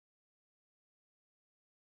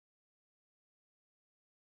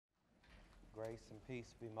Grace and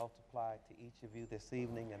peace be multiplied to each of you this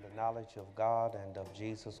evening in the knowledge of God and of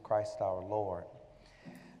Jesus Christ our Lord.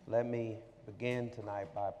 Let me begin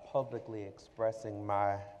tonight by publicly expressing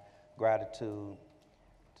my gratitude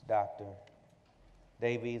to Dr.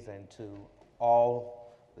 Davies and to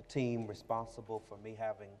all the team responsible for me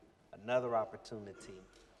having another opportunity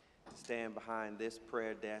to stand behind this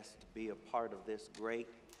prayer desk, to be a part of this great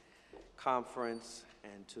conference,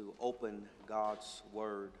 and to open God's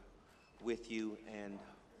Word with you and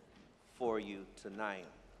for you tonight.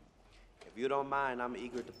 If you don't mind, I'm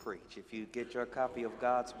eager to preach. If you get your copy of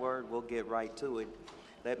God's Word, we'll get right to it.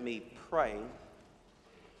 Let me pray,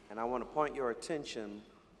 and I want to point your attention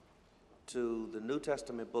to the New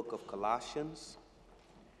Testament book of Colossians.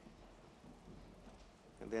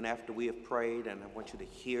 And then after we have prayed, and I want you to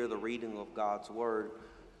hear the reading of God's Word,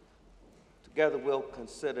 together we'll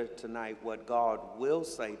consider tonight what God will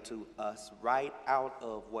say to us right out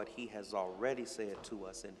of what he has already said to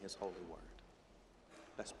us in his holy word.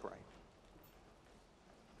 Let's pray.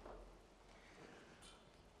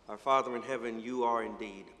 Our Father in heaven, you are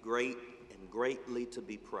indeed great and greatly to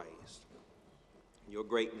be praised. Your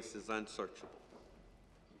greatness is unsearchable.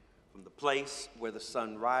 From the place where the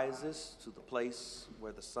sun rises to the place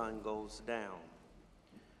where the sun goes down,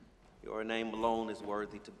 your name alone is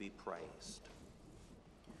worthy to be praised.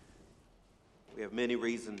 We have many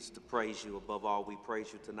reasons to praise you. Above all, we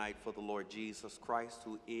praise you tonight for the Lord Jesus Christ,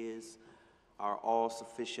 who is our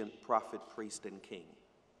all-sufficient prophet, priest, and king.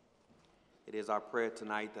 It is our prayer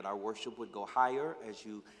tonight that our worship would go higher as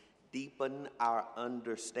you deepen our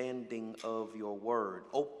understanding of your word.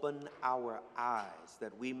 Open our eyes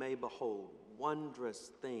that we may behold wondrous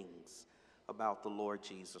things about the Lord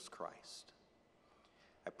Jesus Christ.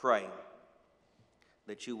 I pray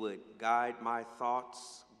that you would guide my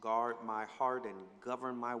thoughts, guard my heart, and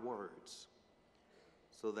govern my words,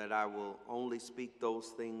 so that I will only speak those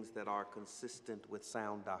things that are consistent with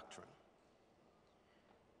sound doctrine.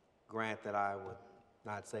 Grant that I would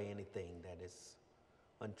not say anything that is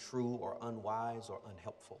untrue or unwise or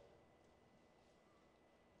unhelpful.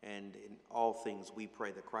 And in all things we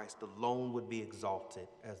pray that Christ alone would be exalted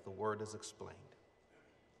as the word is explained.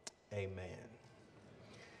 Amen.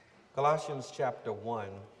 Colossians chapter 1.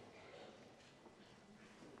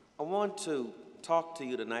 I want to talk to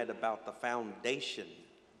you tonight about the foundation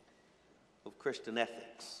of Christian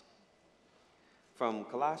ethics. From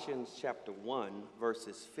Colossians chapter 1,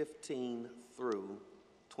 verses 15 through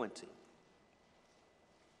 20.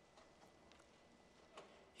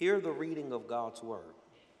 Hear the reading of God's word.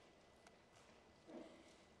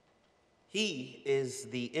 He is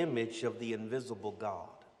the image of the invisible God,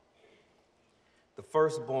 the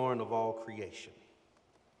firstborn of all creation.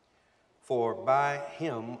 For by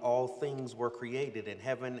him all things were created in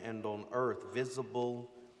heaven and on earth, visible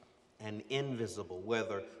and invisible,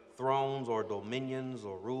 whether thrones or dominions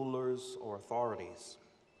or rulers or authorities.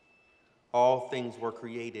 All things were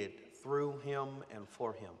created through him and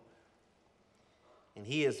for him. And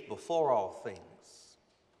he is before all things,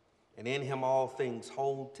 and in him all things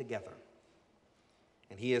hold together.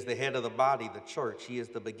 And he is the head of the body, the church. He is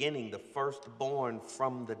the beginning, the firstborn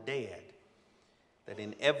from the dead, that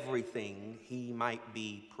in everything he might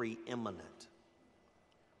be preeminent.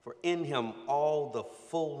 For in him all the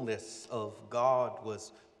fullness of God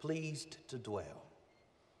was pleased to dwell,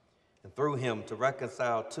 and through him to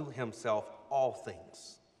reconcile to himself all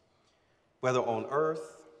things, whether on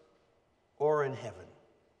earth or in heaven,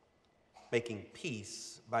 making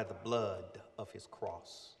peace by the blood of his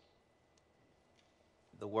cross.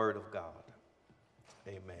 The word of God.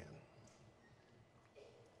 Amen.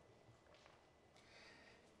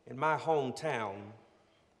 In my hometown,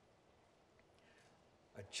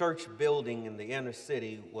 a church building in the inner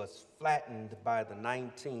city was flattened by the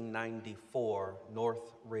 1994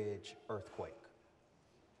 North Ridge earthquake.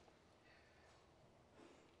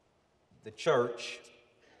 The church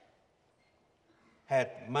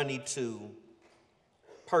had money to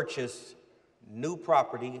purchase new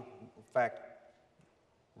property, in fact,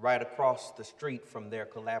 right across the street from their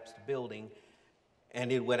collapsed building,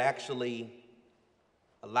 and it would actually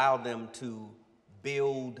allow them to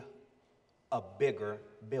build a bigger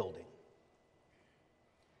building.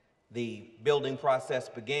 The building process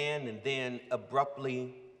began and then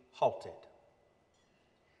abruptly halted.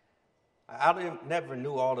 I never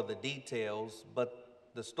knew all of the details, but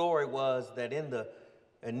the story was that in the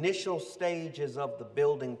initial stages of the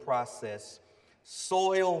building process,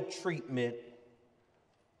 soil treatment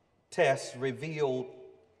tests revealed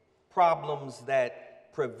problems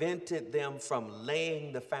that prevented them from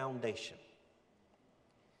laying the foundation.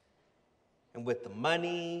 And with the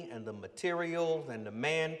money and the materials and the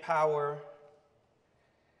manpower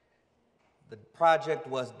The project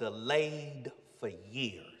was delayed for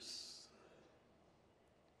years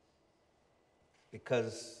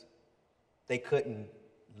because they couldn't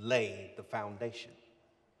lay the foundation.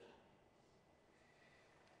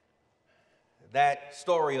 That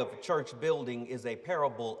story of a church building is a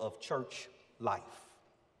parable of church life.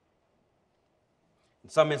 In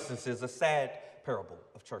some instances, a sad parable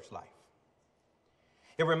of church life.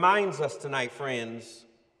 It reminds us tonight, friends,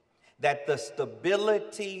 that the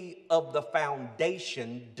stability of the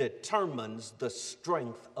foundation determines the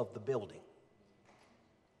strength of the building.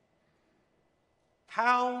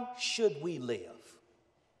 How should we live?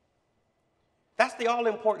 That's the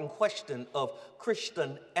all-important question of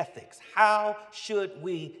Christian ethics. How should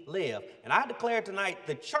we live? And I declare tonight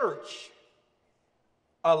the church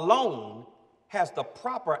alone has the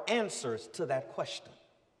proper answers to that question.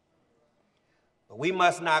 But we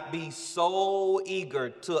must not be so eager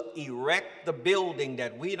to erect the building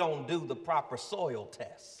that we don't do the proper soil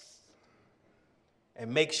tests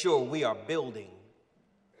and make sure we are building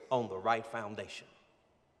on the right foundation.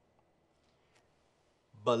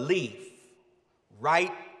 Belief,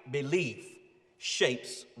 right belief,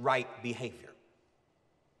 shapes right behavior.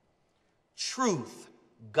 Truth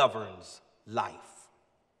governs life.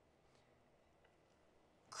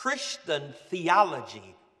 Christian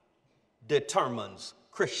theology determines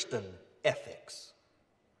Christian ethics.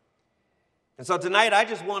 And so tonight, I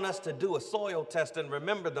just want us to do a soil test and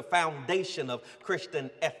remember the foundation of Christian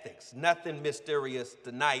ethics. Nothing mysterious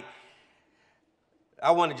tonight.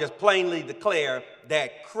 I want to just plainly declare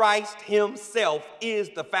that Christ himself is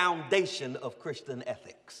the foundation of Christian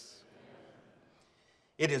ethics.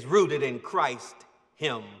 It is rooted in Christ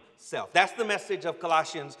himself. That's the message of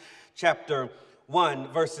Colossians chapter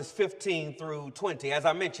 1, verses 15 through 20. As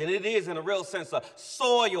I mentioned, it is in a real sense a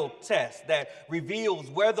soil test that reveals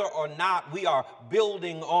whether or not we are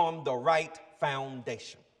building on the right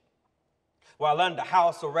foundation. While under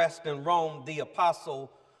house arrest in Rome, the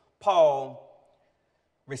apostle Paul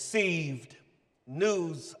received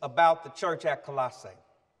news about the church at Colossae.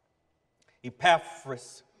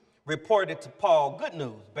 Epaphras reported to Paul good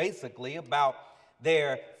news, basically, about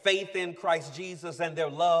their faith in Christ Jesus and their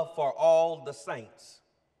love for all the saints.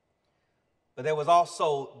 But there was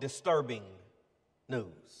also disturbing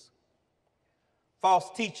news.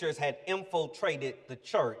 False teachers had infiltrated the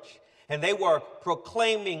church, and they were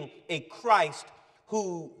proclaiming a Christ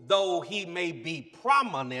who, though he may be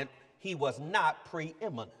prominent, he was not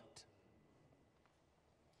preeminent.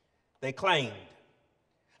 They claimed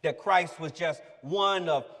that Christ was just one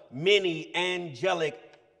of many angelic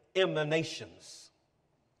emanations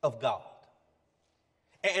of God.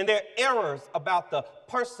 And their errors about the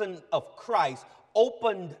person of Christ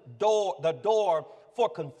opened the door for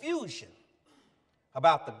confusion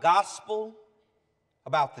about the gospel,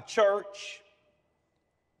 about the church,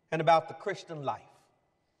 and about the Christian life.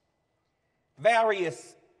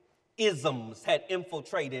 Various isms had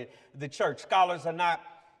infiltrated the church. Scholars are not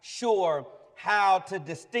sure how to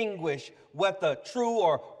distinguish what the true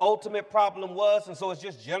or ultimate problem was, and so it's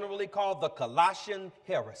just generally called the Colossian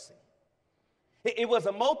heresy. It was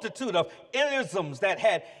a multitude of isms that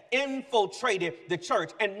had infiltrated the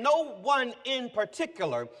church, and no one in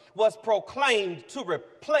particular was proclaimed to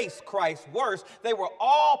replace Christ. Worse, they were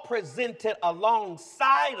all presented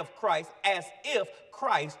alongside of Christ as if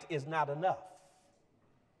Christ is not enough.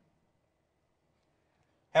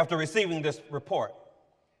 After receiving this report,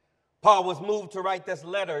 Paul was moved to write this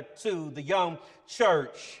letter to the young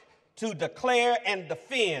church to declare and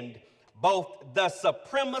defend both the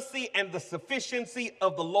supremacy and the sufficiency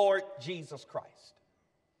of the Lord Jesus Christ.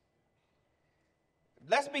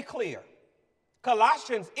 Let's be clear.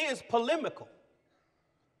 Colossians is polemical.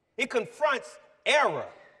 It confronts error.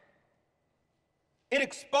 It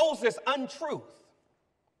exposes untruth.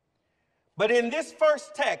 But in this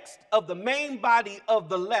first text of the main body of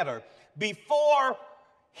the letter, before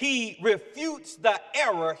he refutes the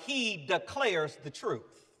error, he declares the truth.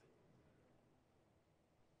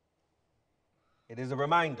 It is a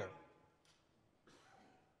reminder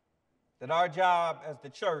that our job as the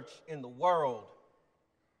church in the world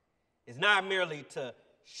is not merely to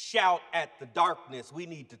shout at the darkness. We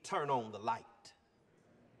need to turn on the light.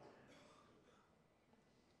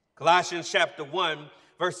 Colossians chapter 1,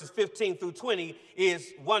 verses 15 through 20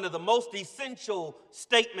 is one of the most essential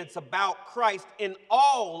statements about Christ in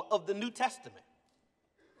all of the New Testament.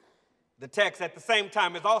 The text at the same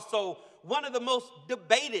time is also one of the most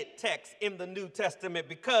debated texts in the New Testament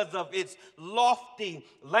because of its lofty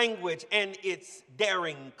language and its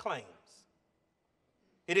daring claims.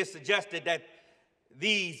 It is suggested that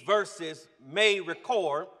these verses may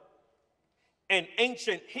record an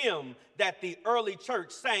ancient hymn that the early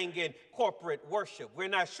church sang in corporate worship. We're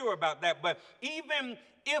not sure about that, but even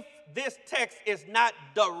if this text is not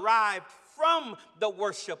derived from the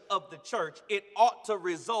worship of the church, it ought to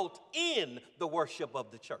result in the worship of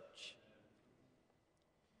the church.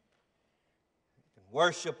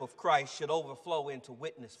 Worship of Christ should overflow into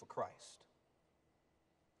witness for Christ.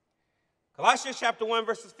 Colossians chapter 1,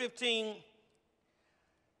 verses 15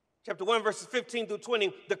 through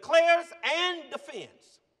 20 declares and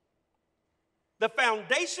defends the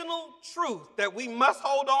foundational truth that we must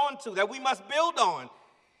hold on to, that we must build on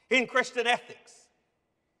in Christian ethics.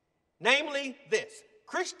 Namely this: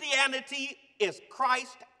 Christianity is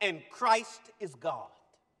Christ and Christ is God.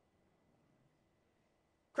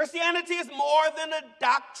 Christianity is more than a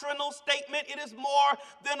doctrinal statement. It is more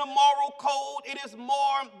than a moral code. It is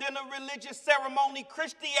more than a religious ceremony.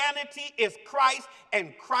 Christianity is Christ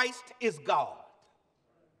and Christ is God.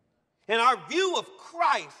 And our view of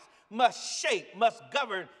Christ must shape, must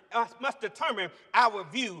govern, must determine our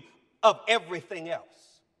view of everything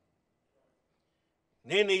else.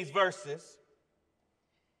 And in these verses,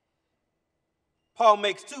 Paul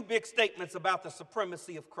makes two big statements about the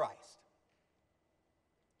supremacy of Christ.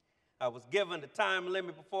 I was given a time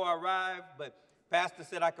limit before I arrived, but Pastor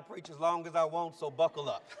said I could preach as long as I want, so buckle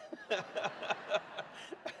up.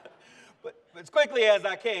 but as quickly as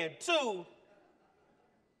I can, two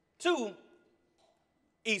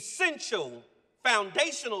essential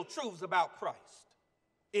foundational truths about Christ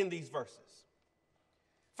in these verses.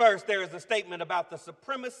 First, there is a statement about the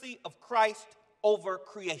supremacy of Christ over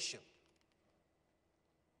creation.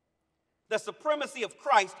 The supremacy of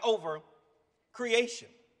Christ over creation.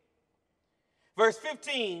 Verse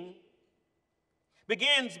 15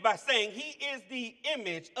 begins by saying he is the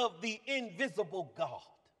image of the invisible God.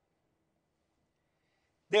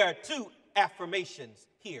 There are two affirmations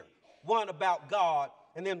here, one about God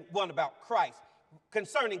and then one about Christ.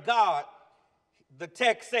 Concerning God, the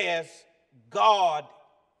text says God,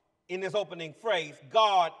 in this opening phrase,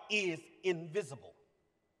 God is invisible.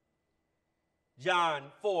 John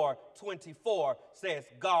 4:24 says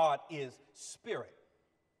God is spirit.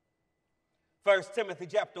 1 Timothy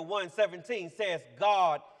chapter 1:17 says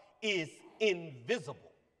God is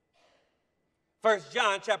invisible. 1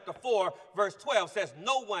 John chapter 4 verse 12 says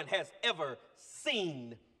no one has ever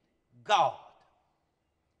seen God.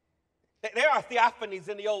 There are theophanies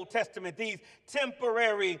in the Old Testament, these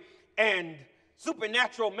temporary and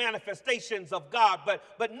supernatural manifestations of God,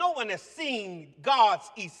 but no one has seen God's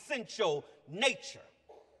essential nature.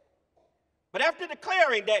 But after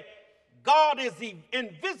declaring that God is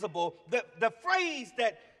invisible, the phrase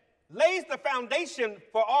that lays the foundation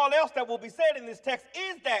for all else that will be said in this text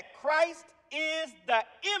is that Christ is the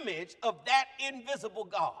image of that invisible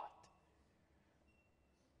God.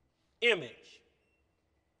 Image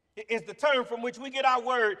is the term from which we get our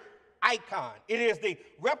word icon. It is the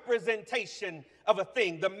representation of a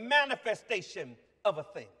thing, the manifestation of a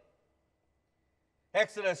thing.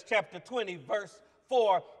 Exodus chapter 20, verse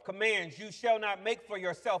 4 commands, you shall not make for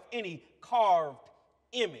yourself any carved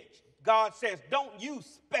image. God says, don't you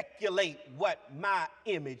speculate what my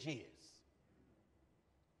image is.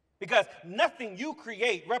 Because nothing you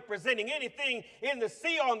create representing anything in the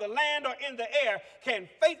sea, on the land, or in the air can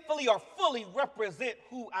faithfully or fully represent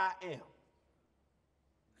who I am.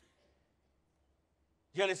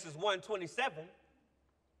 Genesis 1:27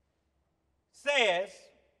 says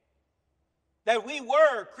that we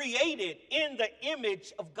were created in the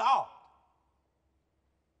image of God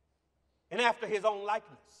and after his own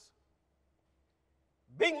likeness.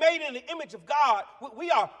 Being made in the image of God,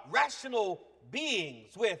 we are rational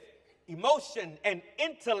beings with emotion and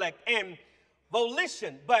intellect and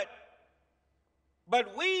volition, but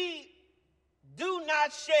we do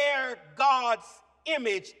not share God's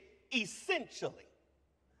image essentially.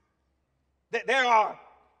 There are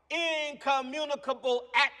incommunicable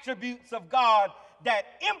attributes of God that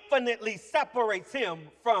infinitely separates him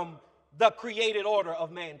from the created order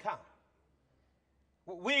of mankind.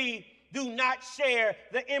 We do not share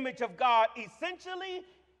the image of God essentially,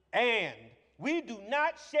 and we do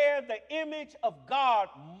not share the image of God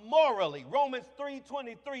morally. Romans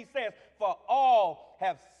 3:23 says, for all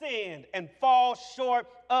have sinned and fall short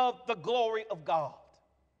of the glory of God.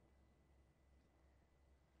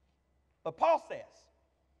 But Paul says,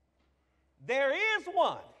 there is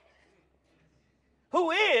one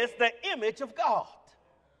who is the image of God.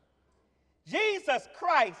 Jesus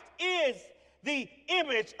Christ is the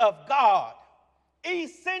image of God,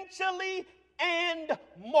 essentially and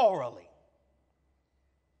morally.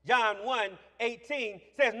 John 1:18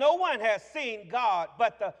 says, no one has seen God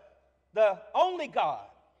but the only God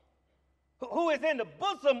who is in the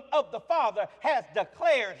bosom of the Father, has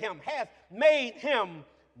declared him, has made him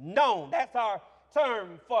known. That's our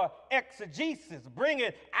term for exegesis,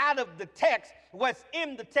 bringing out of the text what's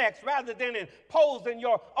in the text rather than imposing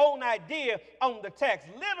your own idea on the text.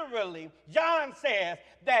 Literally, John says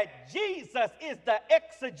that Jesus is the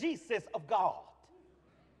exegesis of God.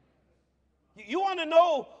 You want to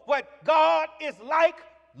know what God is like?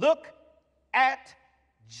 Look at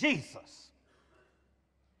Jesus.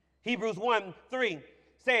 Hebrews 1:3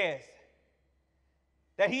 says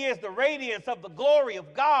that he is the radiance of the glory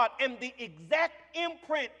of God and the exact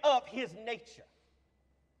imprint of his nature.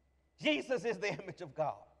 Jesus is the image of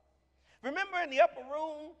God. Remember in the upper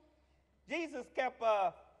room, Jesus kept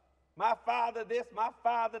my father this, my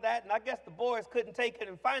father that, and I guess the boys couldn't take it.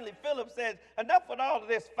 And finally Philip said, enough with all of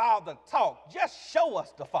this father talk. Just show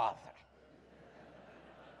us the Father.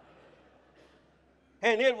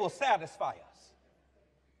 And it will satisfy us.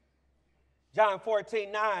 John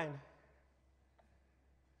 14:9.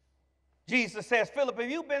 Jesus says, Philip, have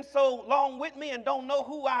you been so long with me and don't know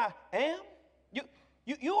who I am?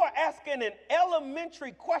 You are asking an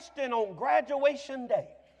elementary question on graduation day.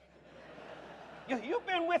 You've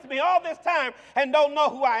been with me all this time and don't know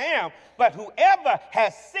who I am. But whoever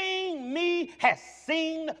has seen me has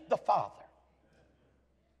seen the Father.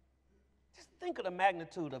 Just think of the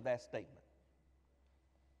magnitude of that statement.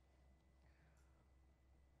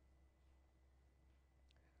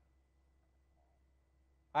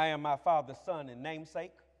 I am my Father's son and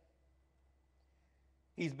namesake.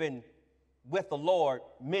 He's been with the Lord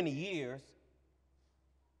many years.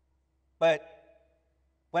 But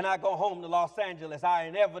when I go home to Los Angeles, I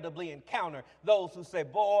inevitably encounter those who say,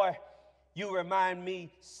 boy, you remind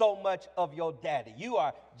me so much of your daddy. You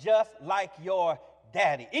are just like your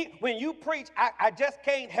daddy. When you preach, I just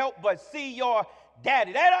can't help but see your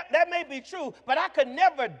daddy. That may be true, but I could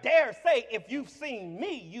never dare say, if you've seen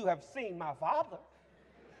me, you have seen my Father.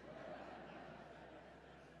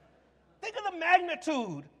 Think of the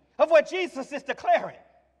magnitude of what Jesus is declaring.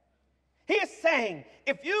 He is saying,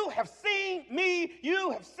 if you have seen me,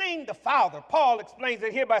 you have seen the Father. Paul explains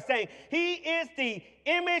it here by saying, he is the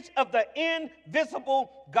image of the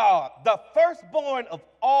invisible God, the firstborn of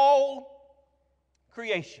all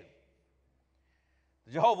creation.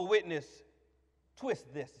 The Jehovah's Witness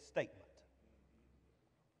twist this statement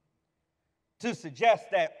to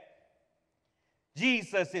suggest that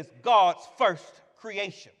Jesus is God's first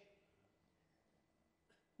creation.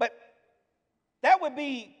 But that would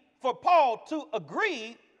be for Paul to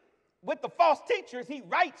agree with the false teachers he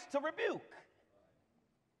writes to rebuke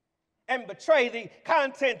and betray the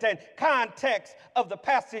content and context of the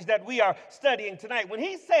passage that we are studying tonight. When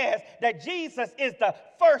he says that Jesus is the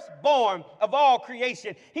firstborn of all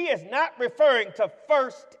creation, he is not referring to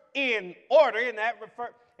first in order. In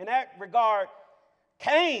that regard,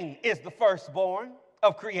 Cain is the firstborn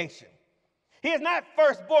of creation. He is not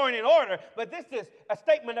firstborn in order, but this is a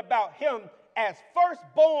statement about him as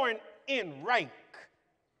firstborn in rank.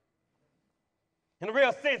 In a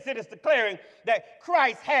real sense, it is declaring that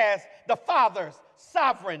Christ has the Father's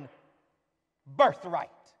sovereign birthright.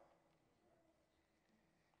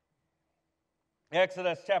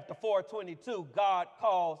 Exodus chapter 4:22, God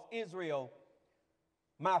calls Israel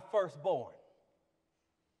my firstborn.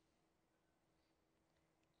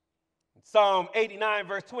 In Psalm 89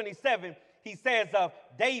 verse 27, he says of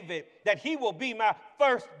David that he will be my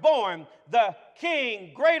firstborn, the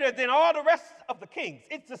king greater than all the rest of the kings.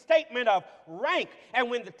 It's a statement of rank. And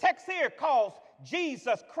when the text here calls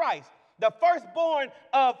Jesus Christ the firstborn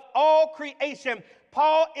of all creation,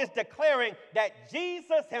 Paul is declaring that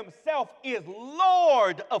Jesus himself is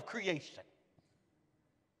Lord of creation.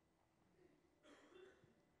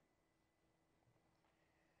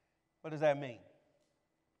 What does that mean?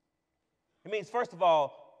 It means, first of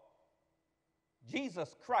all,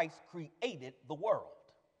 Jesus Christ created the world.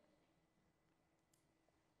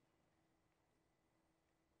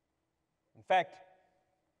 In fact,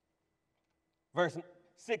 verse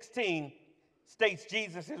 16 states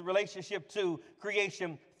Jesus' relationship to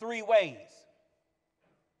creation three ways.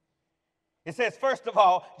 It says, first of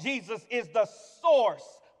all, Jesus is the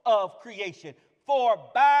source of creation, for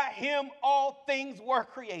by him all things were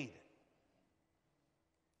created.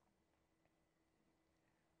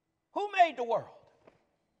 Who made the world?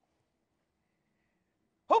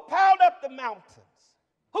 Who piled up the mountains?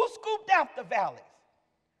 Who scooped out the valleys?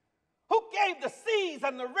 Who gave the seas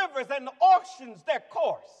and the rivers and the oceans their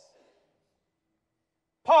course?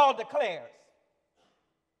 Paul declares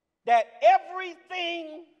that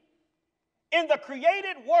everything in the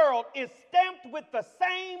created world is stamped with the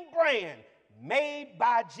same brand, made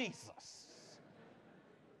by Jesus.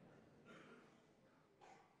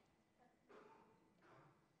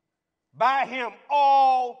 By him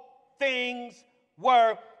all things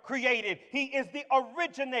were created. He is the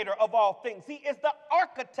originator of all things. He is the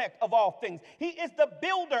architect of all things. He is the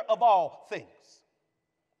builder of all things.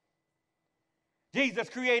 Jesus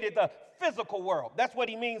created the physical world. That's what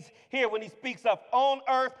he means here when he speaks of on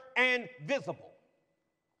earth and visible.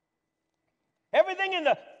 Everything in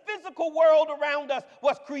the physical world around us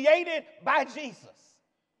was created by Jesus.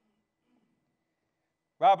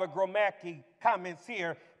 Robert Gromacki comments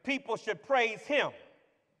here, people should praise him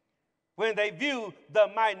when they view the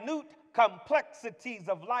minute complexities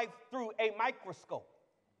of life through a microscope,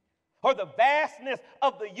 or the vastness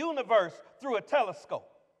of the universe through a telescope.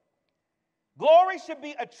 Glory should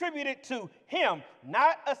be attributed to him,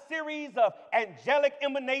 not a series of angelic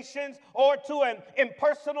emanations or to an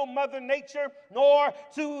impersonal mother nature, nor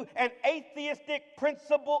to an atheistic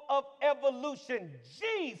principle of evolution.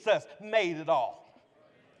 Jesus made it all.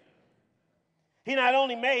 He not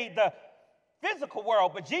only made the physical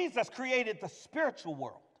world, but Jesus created the spiritual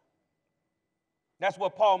world. That's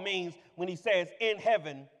what Paul means when he says in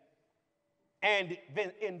heaven and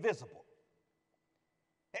invisible.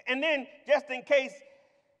 And then, just in case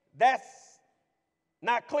that's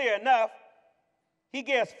not clear enough, he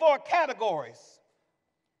gives 4 categories: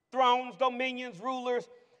 thrones, dominions, rulers,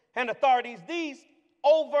 and authorities. These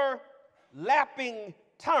overlapping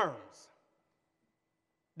terms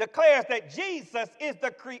declares that Jesus is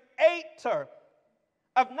the creator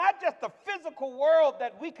of not just the physical world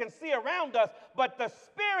that we can see around us, but the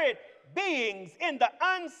spirit beings in the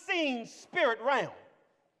unseen spirit realm.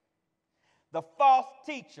 The false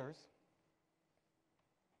teachers,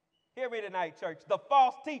 hear me tonight, church, the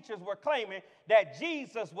false teachers were claiming that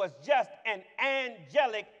Jesus was just an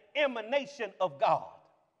angelic emanation of God.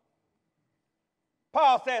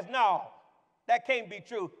 Paul says, no, that can't be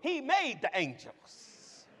true. He made the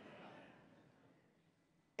angels.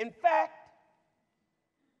 In fact,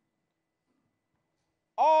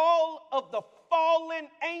 all of the fallen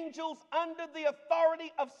angels under the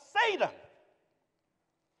authority of Satan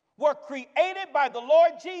were created by the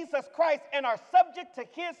Lord Jesus Christ and are subject to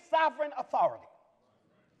his sovereign authority.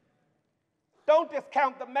 Don't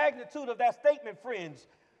discount the magnitude of that statement, friends.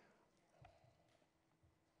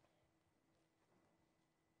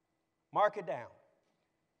 Mark it down.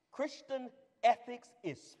 Christian ethics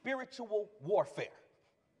is spiritual warfare.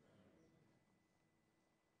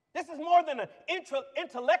 This is more than an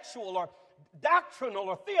intellectual or doctrinal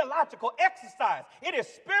or theological exercise. It is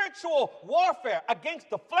spiritual warfare against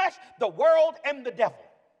the flesh, the world, and the devil.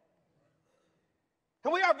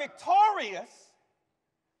 And we are victorious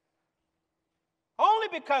only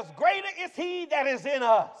because greater is he that is in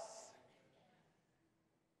us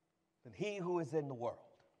than he who is in the world.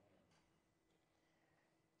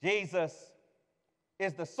 Jesus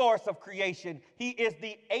is the source of creation. He is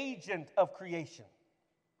the agent of creation.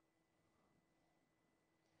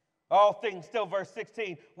 All things, still verse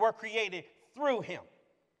 16, were created through him.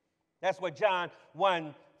 That's what John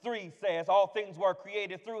 1:3 says. All things were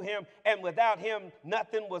created through him, and without him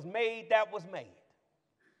nothing was made that was made.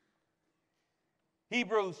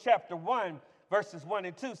 Hebrews chapter 1, verses 1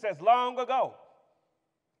 and 2 says, long ago,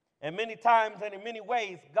 and many times and in many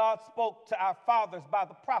ways, God spoke to our fathers by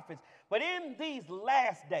the prophets. But in these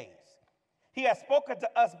last days, he has spoken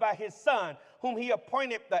to us by his Son, whom he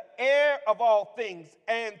appointed the heir of all things,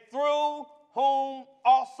 and through whom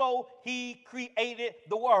also he created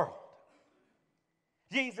the world.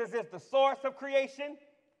 Jesus is the source of creation.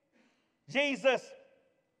 Jesus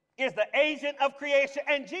is the agent of creation,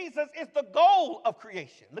 and Jesus is the goal of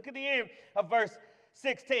creation. Look at the end of verse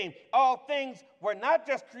 16. All things were not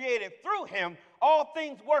just created through him, all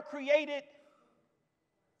things were created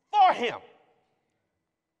for him.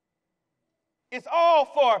 It's all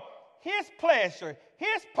for his pleasure,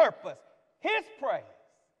 his purpose, his praise.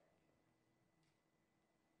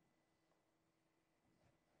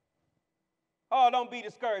 Oh, don't be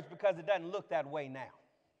discouraged because it doesn't look that way now.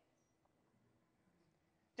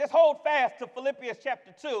 Just hold fast to Philippians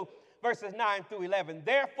chapter 2, verses 9 through 11.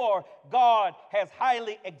 Therefore, God has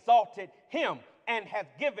highly exalted him and has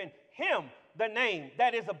given him the name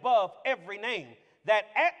that is above every name, that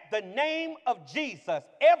at the name of Jesus,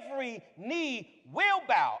 every knee will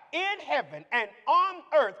bow in heaven and on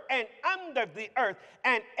earth and under the earth,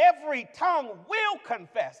 and every tongue will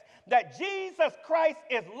confess that Jesus Christ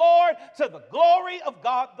is Lord, to the glory of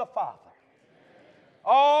God the Father.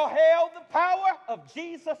 All hail the power of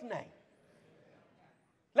Jesus' name.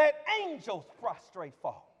 Let angels prostrate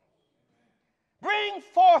fall. Bring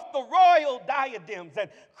forth the royal diadems and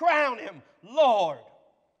crown him Lord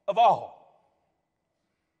of all.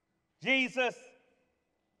 Jesus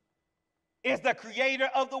is the creator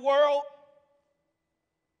of the world.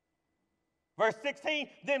 Verse 16,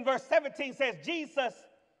 then verse 17 says Jesus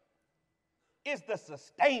is the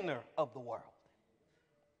sustainer of the world.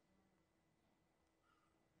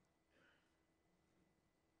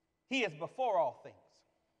 He is before all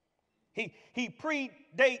things. He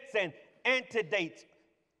predates and antedates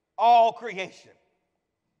all creation.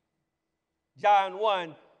 John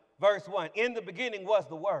 1, verse 1, in the beginning was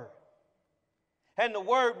the Word, and the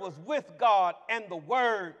Word was with God, and the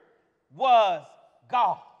Word was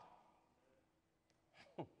God.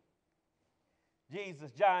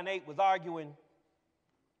 Jesus, John 8, was arguing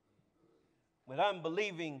with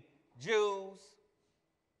unbelieving Jews.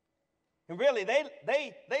 And really,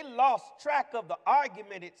 they lost track of the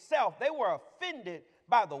argument itself. They were offended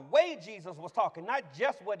by the way Jesus was talking, not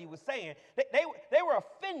just what he was saying. They were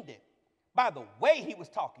offended by the way he was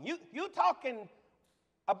talking. You talking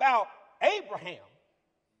about Abraham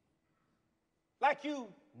like you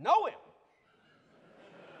know him.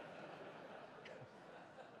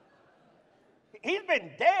 He's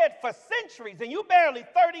been dead for centuries, and you barely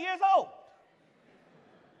 30 years old.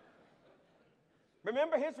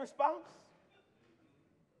 Remember his response?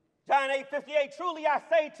 John 8:58, truly I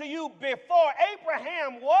say to you, before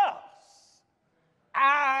Abraham was,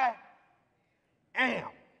 I am.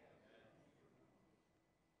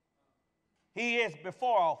 He is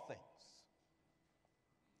before all things.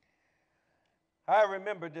 I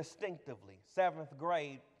remember distinctively, 7th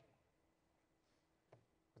grade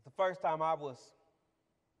was the first time I was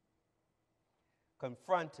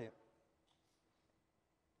confronted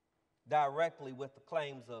directly with the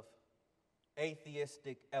claims of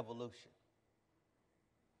atheistic evolution.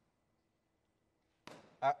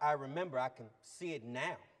 I remember, I can see it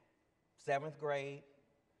now. 7th grade,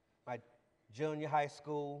 my junior high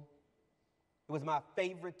school. It was my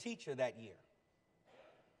favorite teacher that year.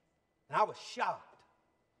 And I was shocked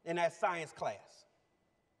in that science class.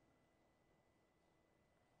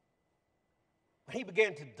 He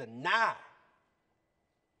began to deny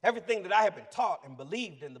everything that I had been taught and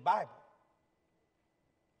believed in the Bible.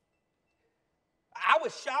 I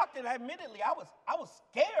was shocked, and admittedly, I was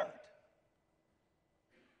scared.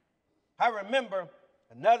 I remember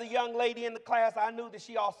another young lady in the class, I knew that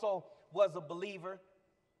she also was a believer.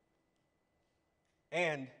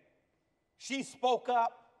 And she spoke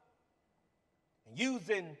up, and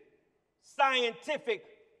using scientific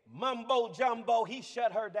mumbo jumbo, he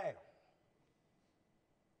shut her down.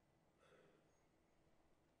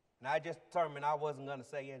 And I just determined I wasn't going to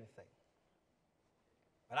say anything.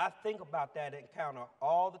 But I think about that encounter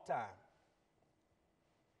all the time.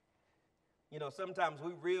 You know, sometimes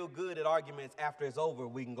we're real good at arguments after it's over.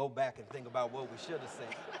 We can go back and think about what we should have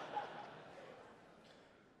said.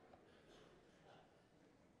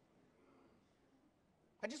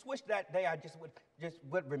 I just wish that day I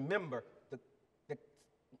would remember that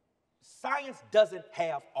science doesn't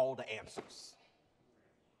have all the answers.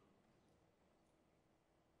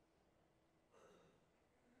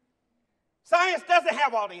 Science doesn't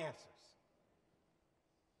have all the answers.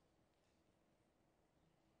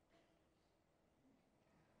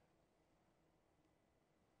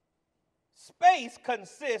 Space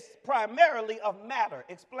consists primarily of matter.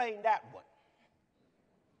 Explain that one.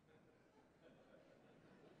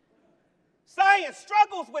 Science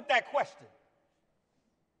struggles with that question.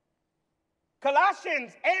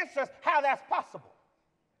 Colossians answers how that's possible.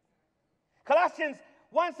 Colossians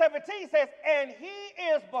 1:17 says, and he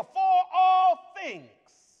is before all things,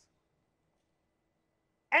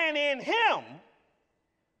 and in him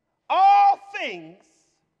all things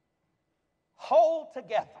hold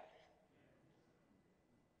together.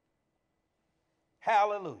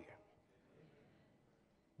 Hallelujah.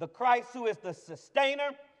 The Christ who is the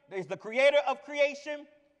sustainer, is the creator of creation,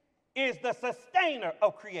 is the sustainer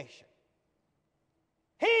of creation.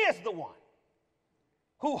 He is the one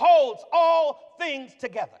who holds all things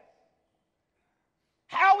together.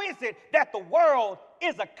 How is it that the world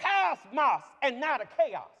is a cosmos and not a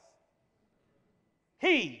chaos?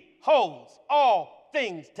 He holds all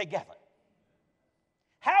things together.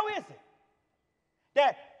 How is it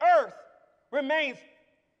that earth remains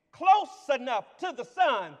close enough to the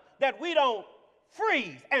sun that we don't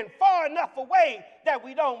freeze and far enough away that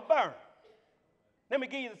we don't burn? Let me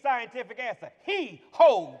give you the scientific answer. He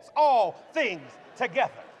holds all things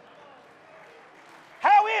together.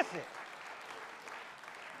 How is it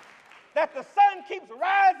that the sun keeps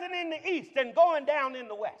rising in the east and going down in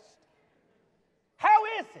the west? How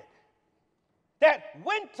is it that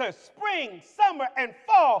winter, spring, summer, and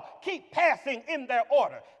fall keep passing in their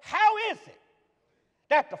order? How is it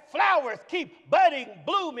that the flowers keep budding,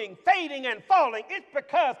 blooming, fading, and falling, it's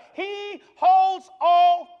because he holds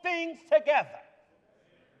all things together.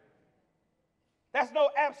 That's no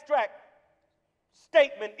abstract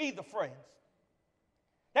statement either, friends.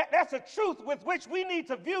 That's a truth with which we need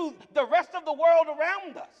to view the rest of the world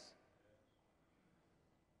around us.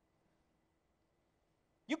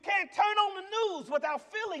 You can't turn on the news without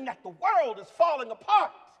feeling that the world is falling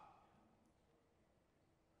apart.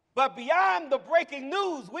 But beyond the breaking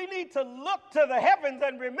news, we need to look to the heavens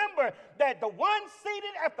and remember that the one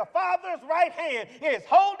seated at the Father's right hand is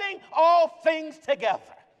holding all things together.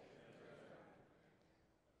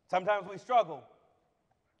 Sometimes we struggle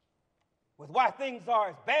with why things are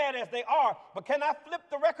as bad as they are, but can I flip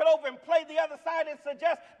the record over and play the other side and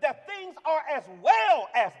suggest that things are as well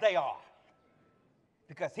as they are?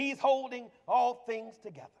 Because he's holding all things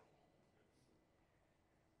together.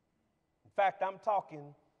 In fact, I'm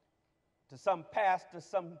talking to some pastor,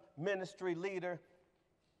 some ministry leader.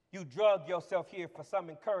 You drug yourself here for some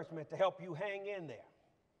encouragement to help you hang in there.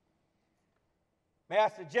 May I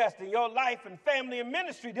suggest in your life and family and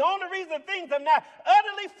ministry, the only reason things are not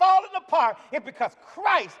utterly falling apart is because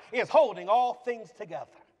Christ is holding all things together.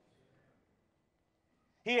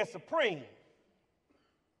 He is supreme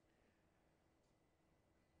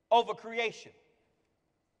over creation.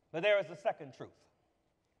 But there is a second truth.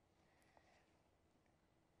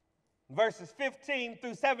 Verses 15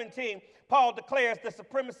 through 17, Paul declares the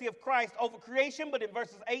supremacy of Christ over creation, but in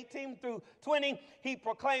verses 18 through 20, he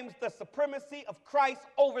proclaims the supremacy of Christ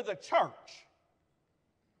over the church.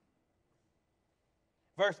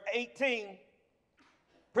 Verse 18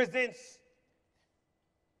 presents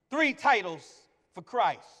three titles for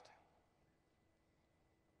Christ.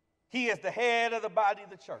 He is the head of the body of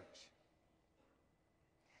the church.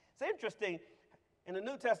 It's interesting. In the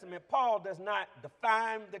New Testament, Paul does not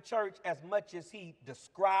define the church as much as he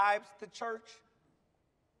describes the church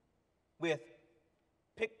with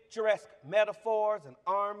picturesque metaphors, an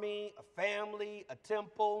army, a family, a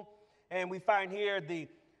temple. And we find here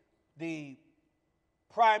the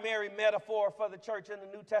primary metaphor for the church in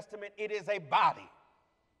the New Testament. It is a body.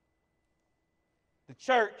 The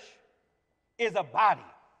church is a body.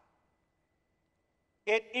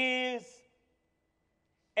 It is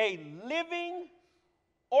a living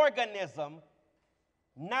organism,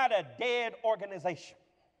 not a dead organization.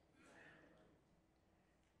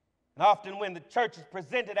 And often when the church is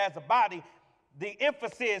presented as a body, the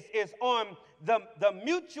emphasis is on the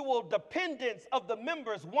mutual dependence of the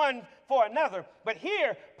members one for another. But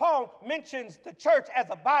here, Paul mentions the church as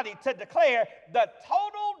a body to declare the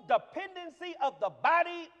total dependency of the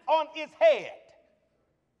body on its head.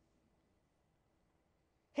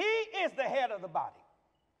 He is the head of the body,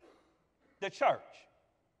 the church.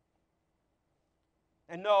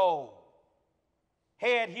 And no,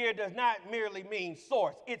 head here does not merely mean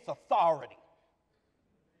source, it's authority.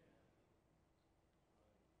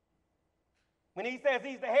 When he says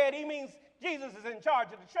he's the head, he means Jesus is in charge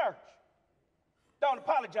of the church. Don't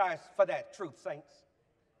apologize for that truth, saints.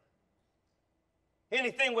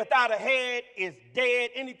 Anything without a head is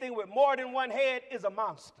dead. Anything with more than one head is a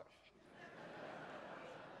monster.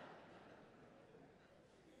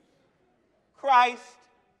 Christ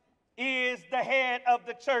is the head of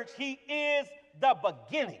the church. He is the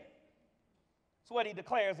beginning. That's what he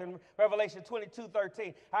declares in Revelation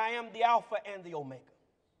 22:13. I am the Alpha and the Omega,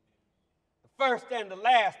 the first and the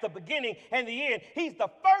last, the beginning and the end. He's the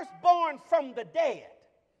firstborn from the dead.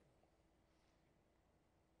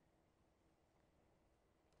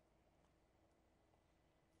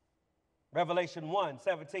 Revelation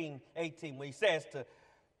 1:17-18, where he says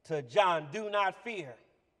to John, do not fear,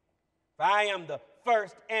 for I am the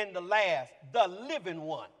first and the last, the living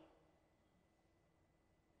one.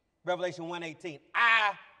 Revelation 1:18.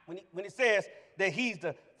 When he says that he's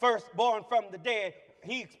the firstborn from the dead,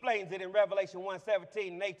 he explains it in Revelation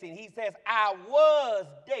 1:17-18. He says, I was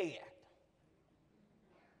dead.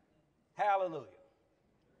 Hallelujah.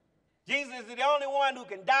 Jesus is the only one who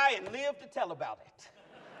can die and live to tell about it.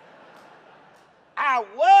 I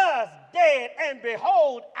was dead, and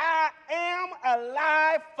behold, I am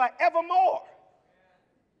alive forevermore.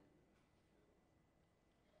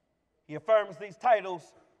 He affirms these titles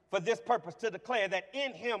for this purpose, to declare that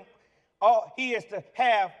in him he is to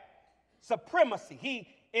have supremacy. He,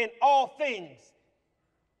 in all things,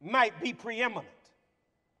 might be preeminent.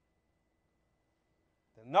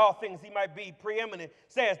 In all things he might be preeminent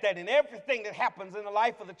says that in everything that happens in the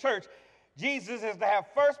life of the church, Jesus is to have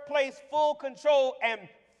first place, full control, and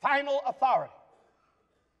final authority.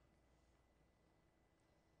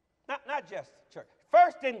 Not just church.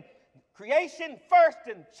 First in creation, first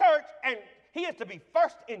in church, and he is to be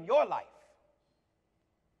first in your life.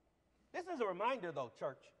 This is a reminder, though,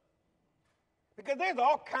 church, because there's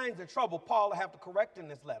all kinds of trouble Paul will have to correct in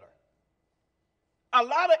this letter. A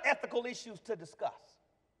lot of ethical issues to discuss.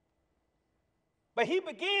 But he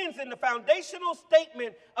begins in the foundational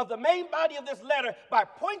statement of the main body of this letter by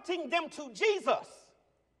pointing them to Jesus.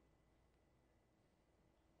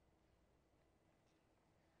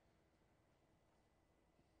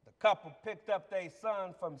 The couple picked up their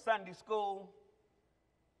son from Sunday school.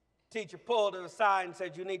 Teacher pulled her aside and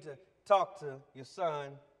said, "You need to talk to your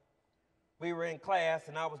son." We were in class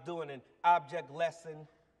and I was doing an object lesson.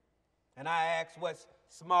 And I asked what's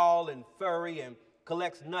small and furry and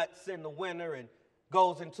collects nuts in the winter and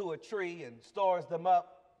goes into a tree and stores them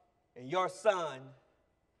up. And your son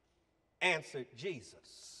answered,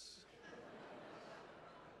 Jesus.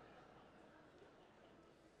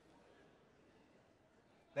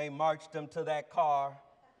 They marched him to that car.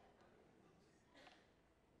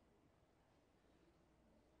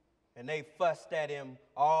 And they fussed at him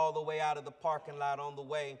all the way out of the parking lot on the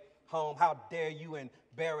way home. How dare you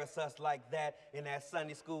embarrass us like that in that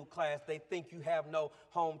Sunday school class? They think you have no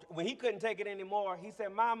home. When he couldn't take it anymore, he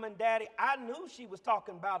said, "Mom and Daddy, I knew she was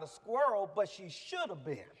talking about a squirrel, but she should have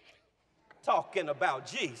been talking about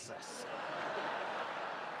Jesus."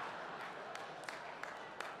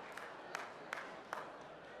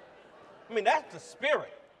 I mean, that's the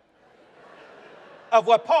spirit of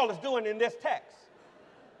what Paul is doing in this text.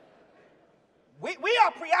 We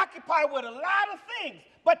are preoccupied with a lot of things,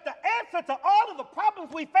 but the answer to all of the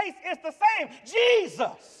problems we face is the same: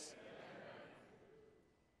 Jesus.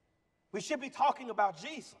 We should be talking about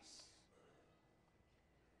Jesus.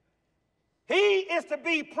 He is to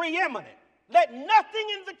be preeminent. Let nothing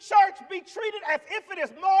in the church be treated as if it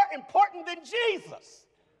is more important than Jesus.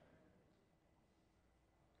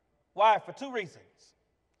 Why? For two reasons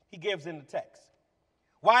he gives in the text.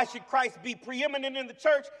 Why should Christ be preeminent in the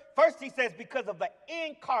church? First, he says, because of the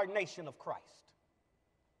incarnation of Christ.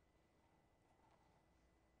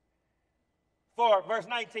 For verse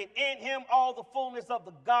 19, in him all the fullness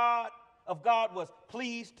of God was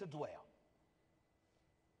pleased to dwell.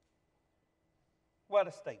 What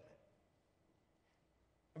a statement.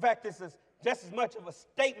 In fact, this is just as much of a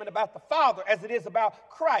statement about the Father as it is about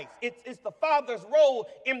Christ. It's the Father's role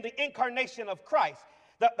in the incarnation of Christ.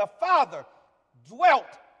 The Father dwelt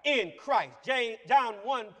in Christ. John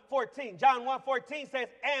 1:14. John 1:14 says,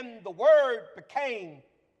 and the Word became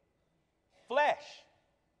flesh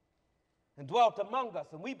and dwelt among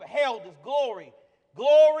us, and we beheld his glory,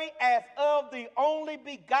 glory as of the only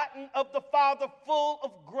begotten of the Father, full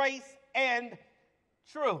of grace and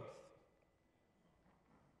truth.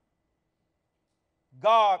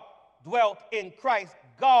 God dwelt in Christ.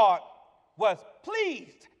 God was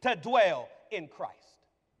pleased to dwell in Christ.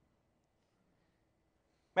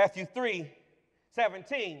 Matthew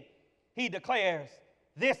 3:17, he declares,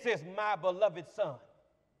 this is my beloved Son,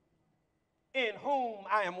 in whom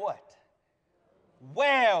I am what?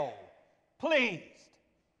 Well pleased.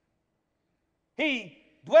 He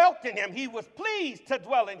dwelt in him. He was pleased to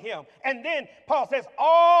dwell in him. And then Paul says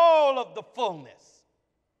all of the fullness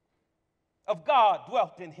of God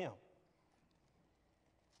dwelt in him.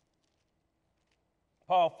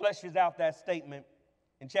 Paul fleshes out that statement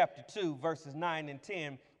in chapter 2, verses 9 and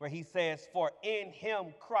 10, where he says, for in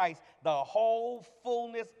him, Christ, the whole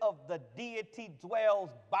fullness of the deity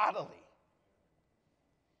dwells bodily.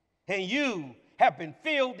 And you have been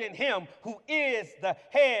filled in him who is the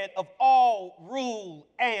head of all rule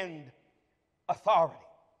and authority.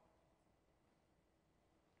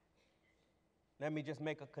 Let me just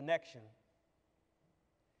make a connection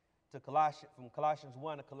to from Colossians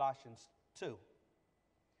 1 to Colossians 2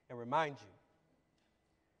 and remind you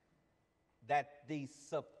that the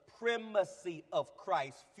supremacy of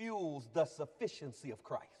Christ fuels the sufficiency of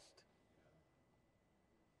Christ.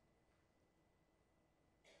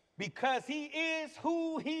 Because he is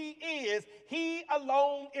who he is, he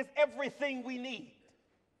alone is everything we need.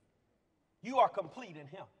 You are complete in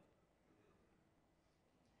him.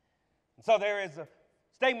 And so there is a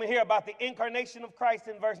statement here about the incarnation of Christ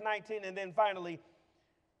in verse 19, and then finally,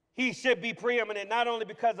 he should be preeminent not only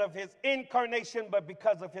because of his incarnation, but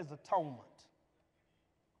because of his atonement.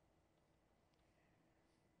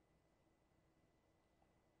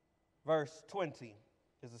 Verse 20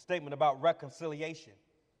 is a statement about reconciliation.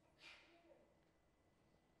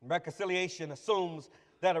 Reconciliation assumes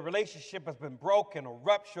that a relationship has been broken or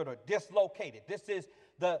ruptured or dislocated. This is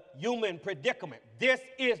the human predicament. This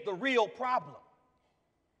is the real problem.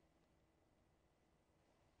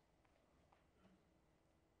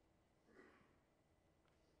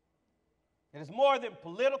 It is more than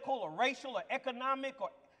political or racial or economic or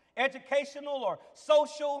educational or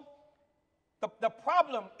social. The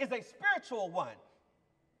problem is a spiritual one.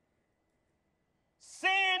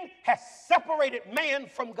 Sin has separated man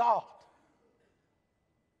from God.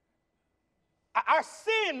 Our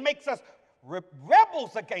sin makes us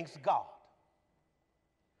rebels against God.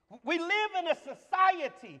 We live in a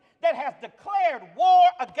society that has declared war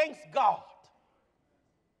against God.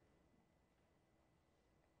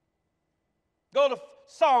 Go to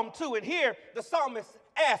Psalm 2, and here the psalmist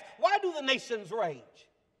asks, why do the nations rage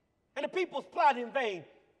and the peoples plot in vain?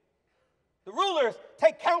 The rulers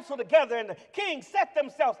take counsel together, and the kings set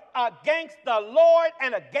themselves against the Lord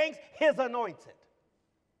and against his anointed.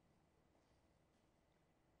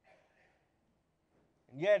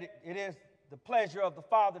 And yet it is the pleasure of the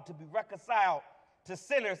Father to be reconciled to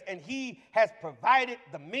sinners, and he has provided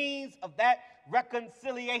the means of that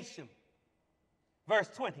reconciliation. Verse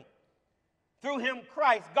 20. Through him,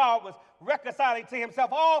 Christ, God was reconciling to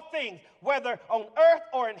himself all things, whether on earth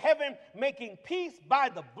or in heaven, making peace by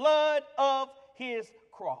the blood of his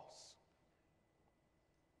cross.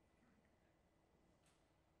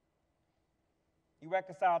 He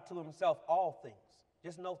reconciled to himself all things.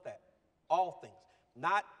 Just note that. All things.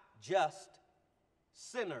 Not just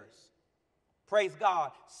sinners. Praise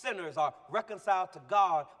God. Sinners are reconciled to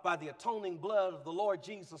God by the atoning blood of the Lord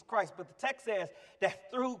Jesus Christ. But the text says that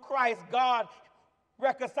through Christ, God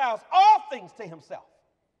reconciles all things to himself.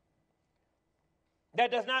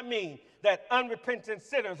 That does not mean that unrepentant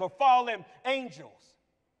sinners or fallen angels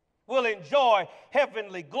will enjoy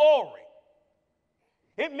heavenly glory.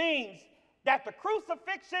 It means that the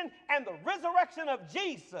crucifixion and the resurrection of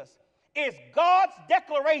Jesus is God's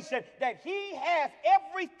declaration that he has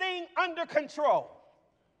everything under control.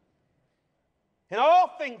 And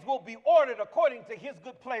all things will be ordered according to his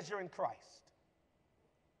good pleasure in Christ.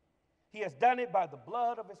 He has done it by the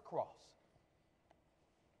blood of his cross.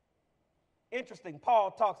 Interesting,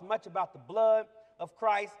 Paul talks much about the blood of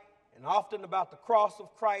Christ and often about the cross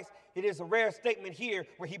of Christ. It is a rare statement here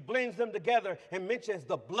where he blends them together and mentions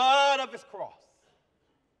the blood of his cross.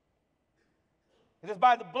 It is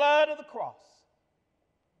by the blood of the cross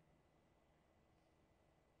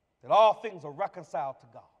that all things are reconciled to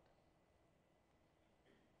God.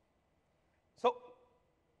 So,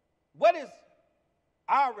 what is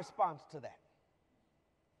our response to that?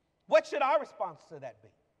 What should our response to that be?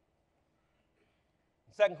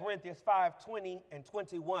 In 2 Corinthians 5:20 and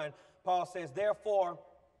 21, Paul says, therefore,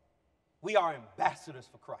 we are ambassadors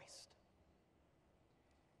for Christ,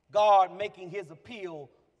 God making his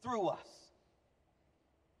appeal through us.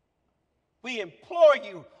 We implore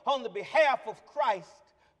you on the behalf of Christ,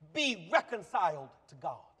 be reconciled to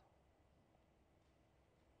God.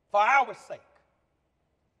 For our sake,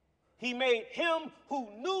 he made him who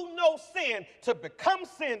knew no sin to become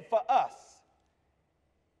sin for us,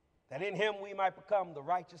 that in him we might become the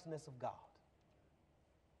righteousness of God.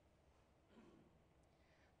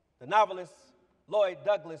 The novelist Lloyd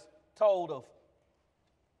Douglas told of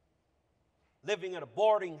living in a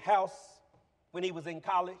boarding house when he was in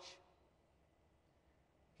college.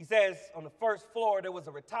 He says on the first floor there was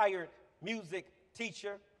a retired music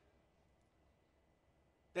teacher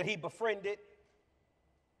that he befriended,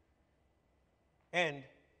 and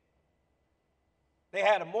they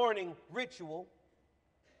had a morning ritual.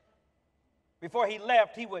 Before he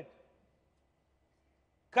left, he would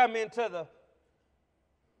come into the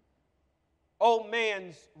old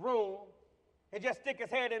man's room and just stick his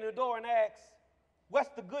head in the door and ask, what's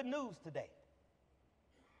the good news today?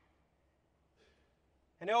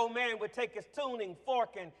 And the old man would take his tuning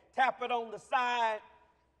fork and tap it on the side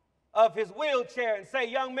of his wheelchair and say,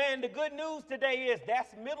 young man, the good news today is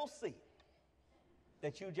that's middle C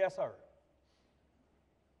that you just heard.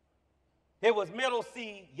 It was middle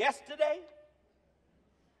C yesterday.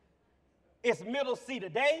 It's middle C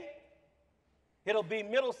today. It'll be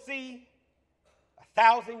middle C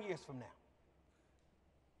 1,000 years from now.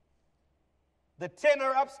 The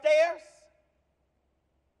tenor upstairs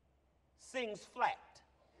sings flat.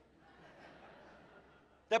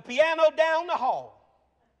 The piano down the hall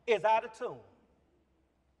is out of tune.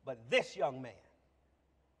 But this young man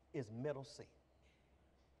is middle C.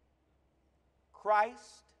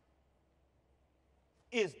 Christ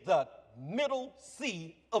is the middle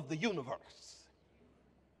C of the universe.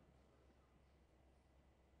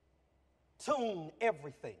 Tune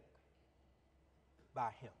everything by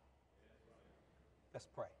him. Let's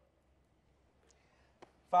pray.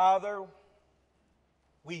 Father,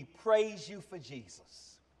 we praise you for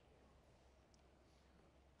Jesus,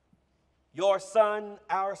 your Son,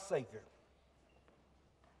 our Savior.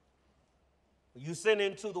 You sent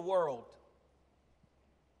into the world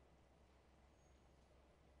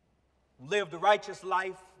who lived a righteous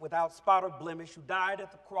life without spot or blemish, who died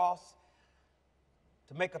at the cross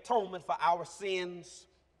to make atonement for our sins,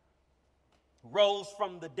 who rose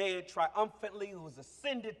from the dead triumphantly, who has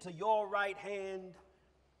ascended to your right hand,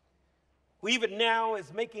 who even now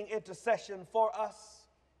is making intercession for us,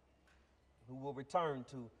 who will return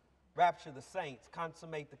to rapture the saints,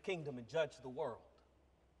 consummate the kingdom, and judge the world.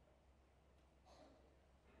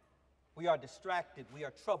 We are distracted, we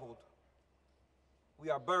are troubled, we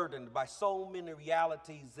are burdened by so many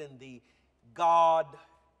realities in the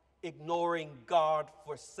God-ignoring,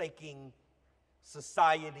 God-forsaking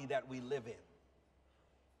society that we live in.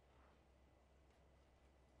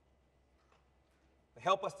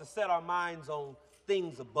 Help us to set our minds on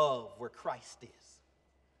things above, where Christ is,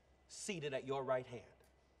 seated at your right hand.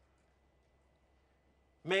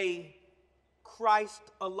 May Christ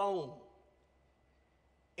alone,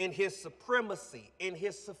 in his supremacy, in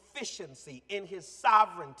his sufficiency, in his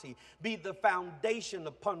sovereignty, be the foundation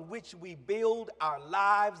upon which we build our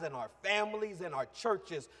lives and our families and our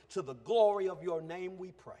churches. To the glory of your name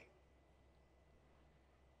we pray.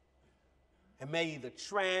 And may the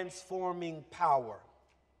transforming power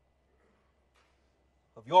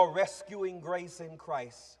of your rescuing grace in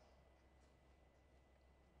Christ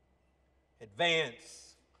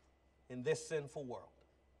advance in this sinful world.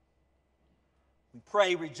 We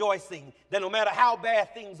pray rejoicing that no matter how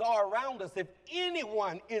bad things are around us, if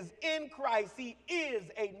anyone is in Christ, he is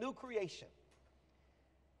a new creation.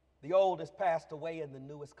 The old has passed away and the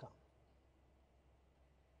new has come.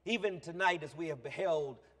 Even tonight, as we have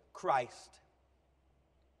beheld Christ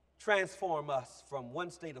transform us from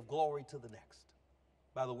one state of glory to the next,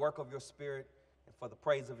 by the work of your Spirit and for the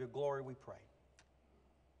praise of your glory, we pray.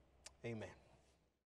 Amen.